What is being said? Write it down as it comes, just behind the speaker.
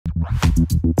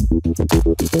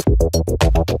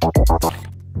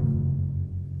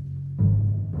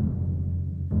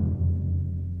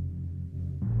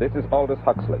This is Aldous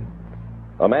Huxley,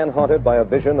 a man haunted by a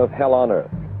vision of hell on earth.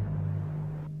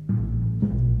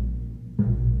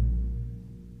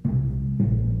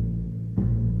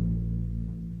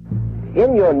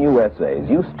 In your new essays,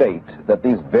 you state that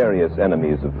these various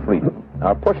enemies of freedom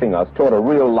are pushing us toward a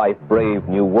real-life, brave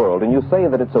new world, and you say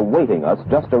that it's awaiting us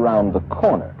just around the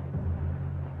corner.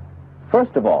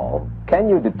 First of all, can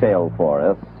you detail for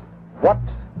us what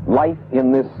life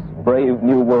in this brave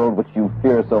new world which you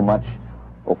fear so much,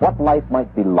 or what life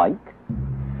might be like?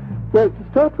 Well, to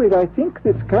start with, I think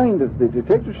this kind of the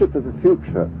dictatorship of the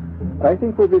future, I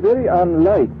think will be very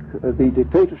unlike the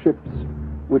dictatorships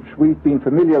which we've been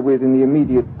familiar with in the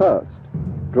immediate past.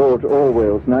 George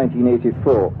Orwell's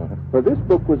 1984. Well, this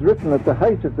book was written at the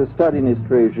height of the Stalinist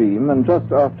regime and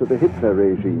just after the Hitler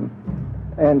regime.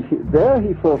 And there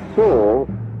he foresaw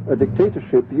a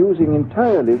dictatorship using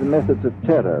entirely the methods of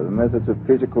terror, the methods of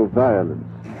physical violence.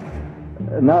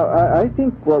 Now, I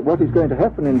think what is going to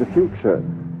happen in the future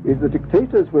is the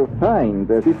dictators will find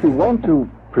that if you want to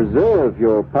preserve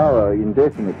your power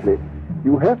indefinitely,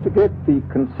 you have to get the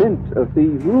consent of the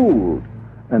ruled.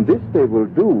 And this they will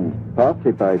do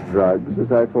partly by drugs,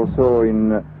 as I foresaw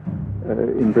in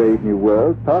Brave New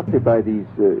World, partly by these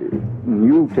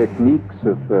new techniques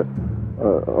of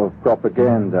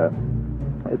propaganda.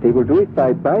 They will do it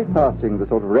by bypassing the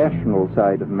sort of rational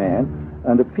side of man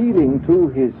and appealing to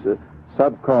his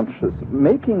subconscious,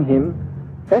 making him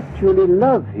actually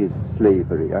love his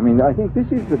slavery. I mean, I think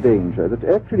this is the danger, that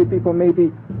actually people may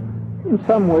be in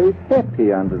some ways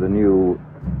happy under the new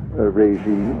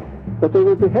regime, but they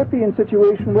will be happy in a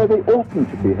situation where they oughtn't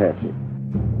to be happy.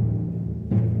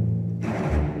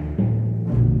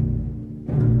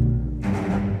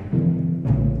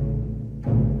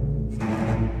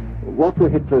 What were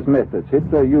Hitler's methods?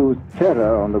 Hitler used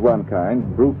terror on the one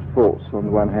kind, brute force on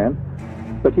the one hand,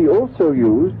 but he also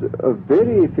used a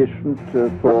very efficient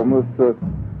form of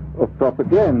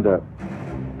propaganda,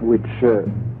 which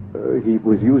he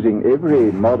was using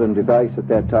every modern device at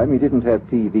that time. He didn't have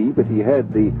TV, but he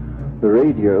had the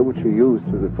radio, which he used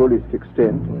to the fullest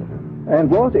extent, and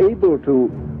was able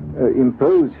to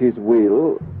impose his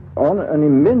will on an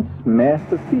immense mass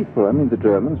of people. I mean, the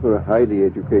Germans were a highly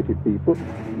educated people.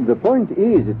 The point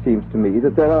is, it seems to me,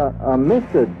 that there are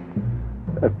methods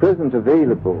at present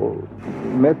available,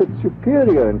 methods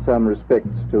superior in some respects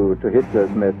to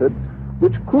Hitler's method,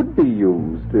 which could be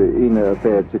used in a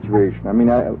bad situation. I mean,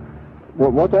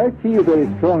 what I feel very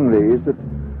strongly is that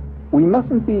we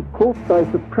mustn't be caught by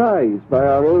surprise by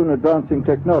our own advancing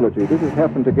technology. This has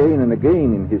happened again and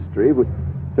again in history.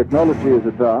 Technology has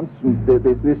advanced, and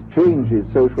this changes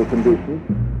social conditions,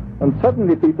 and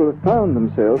suddenly people have found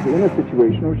themselves in a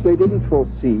situation which they didn't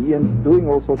foresee and doing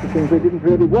all sorts of things they didn't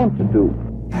really want to do.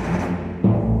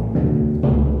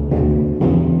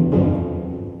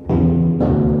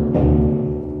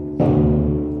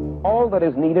 All that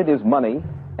is needed is money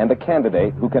and a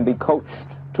candidate who can be coached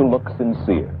to look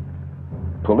sincere.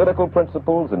 Political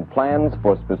principles and plans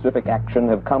for specific action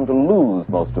have come to lose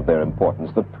most of their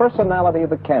importance. The personality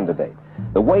of the candidate,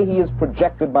 the way he is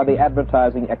projected by the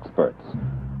advertising experts,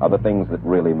 are the things that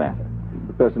really matter.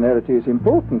 The personality is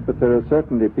important, but there are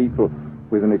certainly people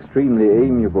with an extremely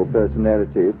amiable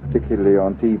personality, particularly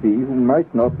on TV, who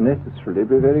might not necessarily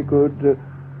be very good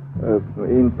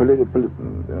in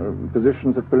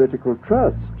positions of political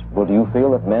trust. Well, do you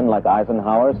feel that men like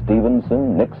Eisenhower,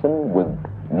 Stevenson, Nixon, with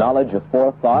knowledge of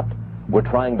forethought, were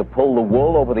trying to pull the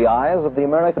wool over the eyes of the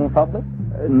American public?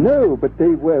 No, but they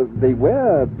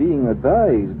were being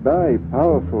advised by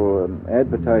powerful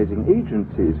advertising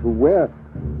agencies who were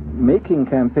making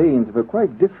campaigns of a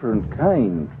quite different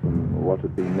kind from what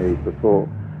had been made before.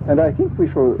 And I think we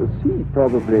shall see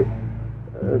probably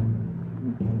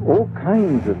all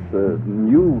kinds of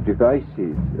new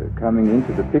devices coming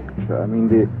into the picture. I mean,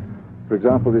 for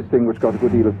example, this thing which got a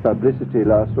good deal of publicity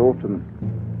last autumn,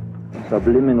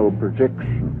 subliminal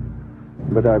projection.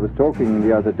 But I was talking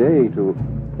the other day to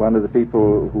one of the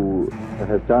people who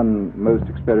has done most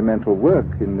experimental work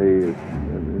in the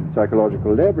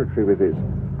psychological laboratory with this,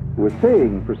 who was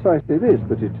saying precisely this,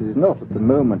 that it is not at the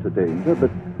moment a danger,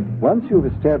 but once you've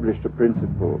established a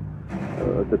principle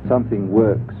that something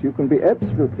works, you can be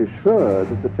absolutely sure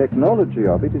that the technology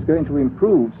of it is going to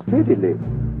improve steadily.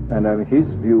 And his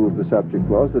view of the subject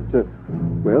was that,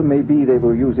 well, maybe they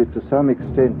will use it to some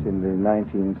extent in the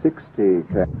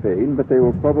 1960 campaign, but they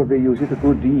will probably use it a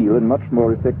good deal and much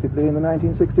more effectively in the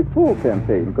 1964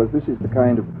 campaign, because this is the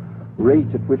kind of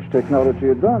rate at which technology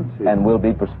advances. And we'll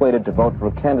be persuaded to vote for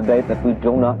a candidate that we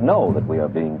do not know that we are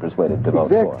being persuaded to vote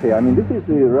for. Exactly. I mean, this is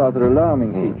a rather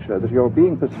alarming feature, that you're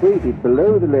being persuaded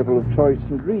below the level of choice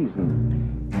and reason.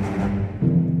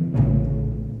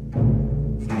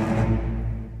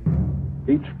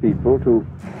 Teach people to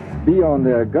be on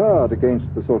their guard against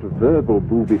the sort of verbal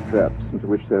booby traps into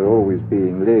which they're always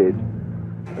being led,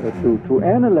 to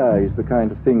analyze the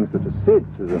kind of things that are said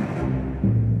to them.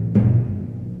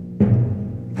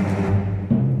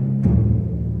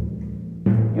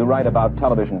 You write about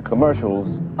television commercials,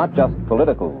 not just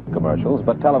political commercials,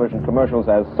 but television commercials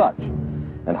as such,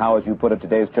 and how, as you put it,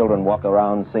 today's children walk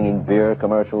around singing beer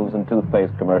commercials and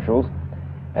toothpaste commercials,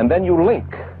 and then you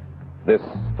link this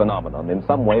phenomenon in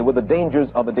some way with the dangers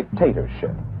of a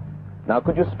dictatorship. Now,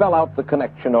 could you spell out the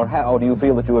connection, or how do you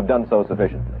feel that you have done so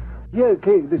sufficiently? Yeah,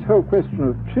 okay, this whole question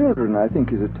of children, I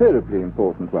think, is a terribly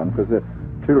important one, because the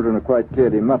children are quite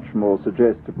clearly much more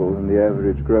suggestible than the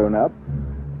average grown-up.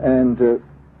 And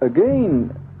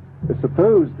again,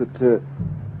 suppose that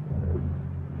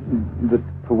that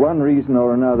for one reason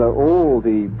or another, all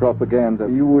the propaganda,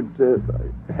 you would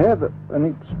have an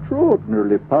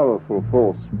extraordinarily powerful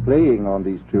force playing on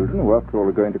these children, who after all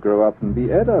are going to grow up and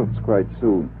be adults quite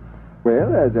soon.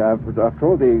 Well, after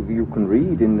all, you can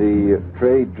read in the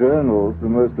trade journals the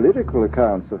most lyrical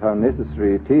accounts of how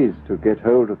necessary it is to get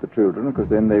hold of the children, because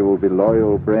then they will be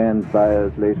loyal brand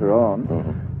buyers later on.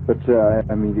 But,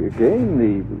 I mean, again,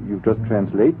 you just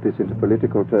translate this into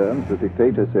political terms. The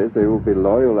dictator says they will be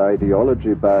loyal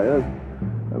ideology buyers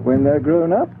when they're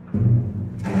grown up.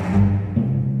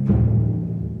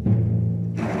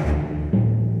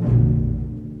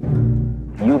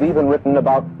 You've even written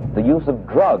about the use of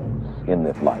drugs in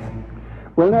this life.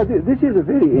 Well, now, this is a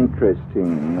very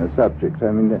interesting subject.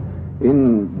 I mean,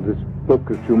 in this book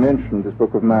that you mentioned, this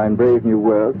book of mine, Brave New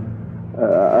World,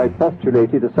 I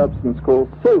postulated a substance called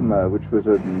soma, which was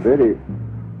a very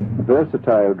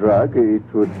versatile drug. It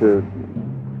would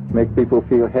make people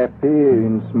feel happy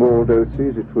in small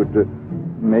doses. It would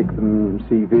make them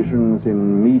see visions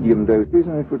in medium doses,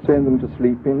 and it would send them to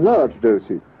sleep in large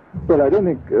doses. Well, I don't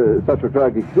think such a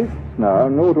drug exists now,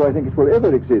 nor do I think it will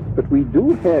ever exist, but we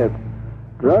do have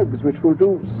drugs which will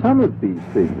do some of these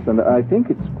things, and I think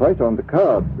it's quite on the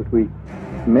cards that we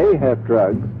may have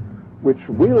drugs which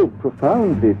will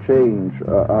profoundly change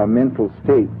our mental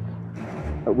states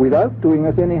without doing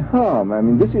us any harm. I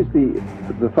mean, this is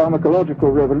the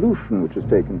pharmacological revolution which has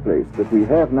taken place, that we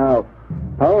have now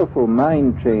powerful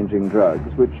mind-changing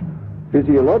drugs which,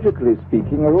 physiologically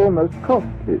speaking, are almost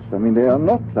costless. I mean, they are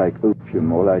not like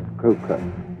opium or like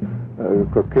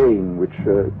cocaine, which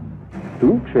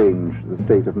do change the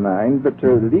state of mind, but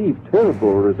leave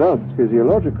terrible results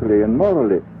physiologically and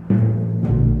morally.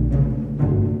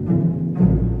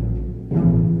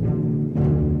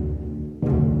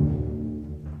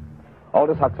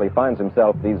 Aldous Huxley finds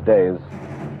himself these days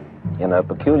in a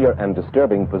peculiar and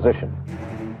disturbing position.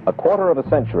 A quarter of a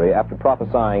century after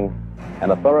prophesying an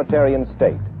authoritarian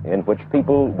state in which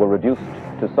people were reduced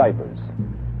to ciphers,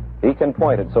 he can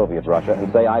point at Soviet Russia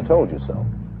and say, "I told you so."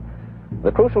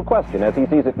 The crucial question, as he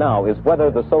sees it now, is whether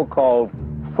the so-called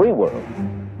free world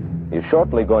is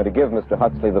shortly going to give Mr.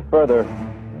 Huxley the further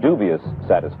dubious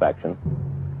satisfaction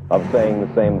of saying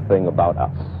the same thing about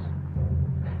us.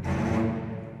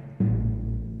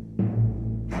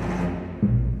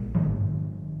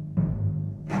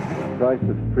 The price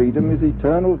of freedom is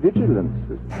eternal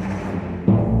vigilance.